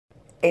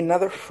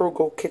Another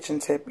frugal kitchen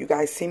tip. You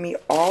guys see me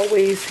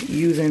always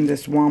using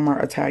this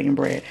Walmart Italian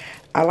bread.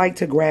 I like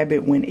to grab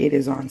it when it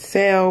is on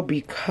sale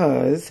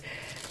because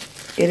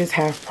it is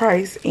half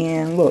price.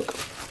 And look,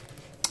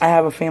 I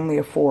have a family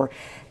of 4.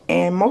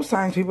 And most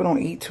times people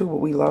don't eat 2, but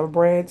we love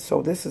bread.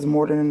 So this is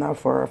more than enough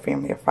for a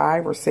family of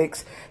 5 or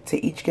 6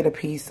 to each get a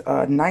piece,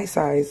 a nice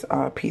size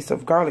piece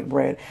of garlic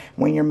bread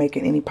when you're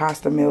making any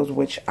pasta meals,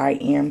 which I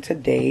am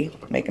today,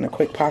 making a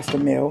quick pasta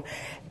meal.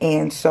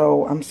 And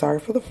so I'm sorry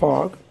for the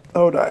fog.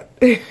 Hold on.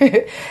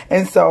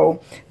 And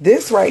so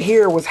this right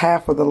here was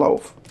half of the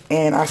loaf.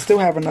 And I still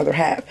have another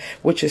half,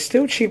 which is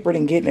still cheaper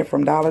than getting it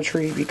from Dollar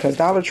Tree, because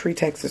Dollar Tree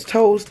Texas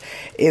Toast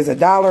is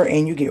 $1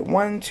 and you get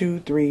 1, 2,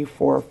 3,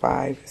 4,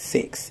 5,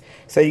 6.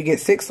 So you get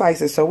 6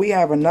 slices. So we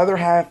have another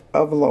half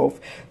of a loaf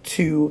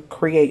to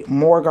create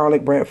more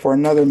garlic bread for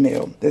another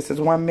meal. This is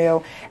one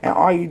meal, and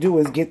all you do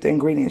is get the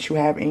ingredients you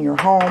have in your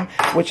home,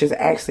 which is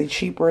actually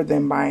cheaper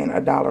than buying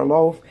a $1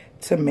 loaf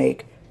to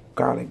make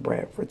garlic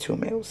bread for 2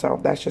 meals. So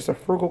that's just a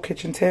frugal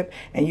kitchen tip,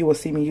 and you will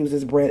see me use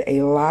this bread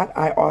a lot.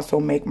 I also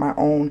make my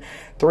own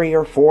 3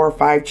 or 4 or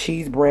 5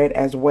 cheese bread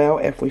as well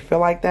if we feel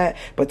like that,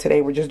 but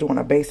today we're just doing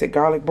a basic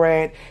garlic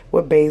bread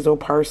with basil,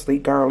 parsley,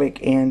 garlic,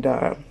 and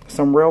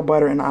some real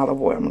butter and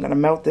olive oil. I'm going to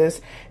melt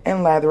this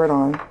and lather it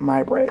on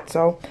my bread.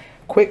 So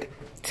quick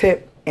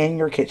tip in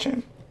your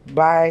kitchen: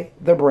 buy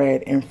the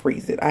bread and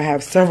freeze it. I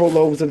have several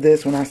loaves of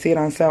this. When I see it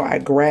on sale, I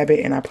grab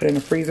it and I put it in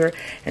the freezer.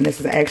 And this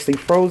is actually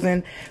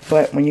frozen,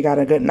 but when you got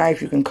a good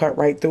knife, you can cut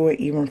right through it.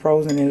 Even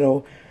frozen,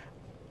 it'll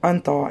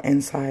unthaw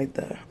inside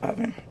the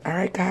oven. All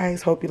right,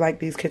 guys, hope you like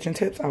these kitchen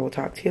tips. I will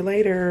talk to you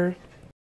later.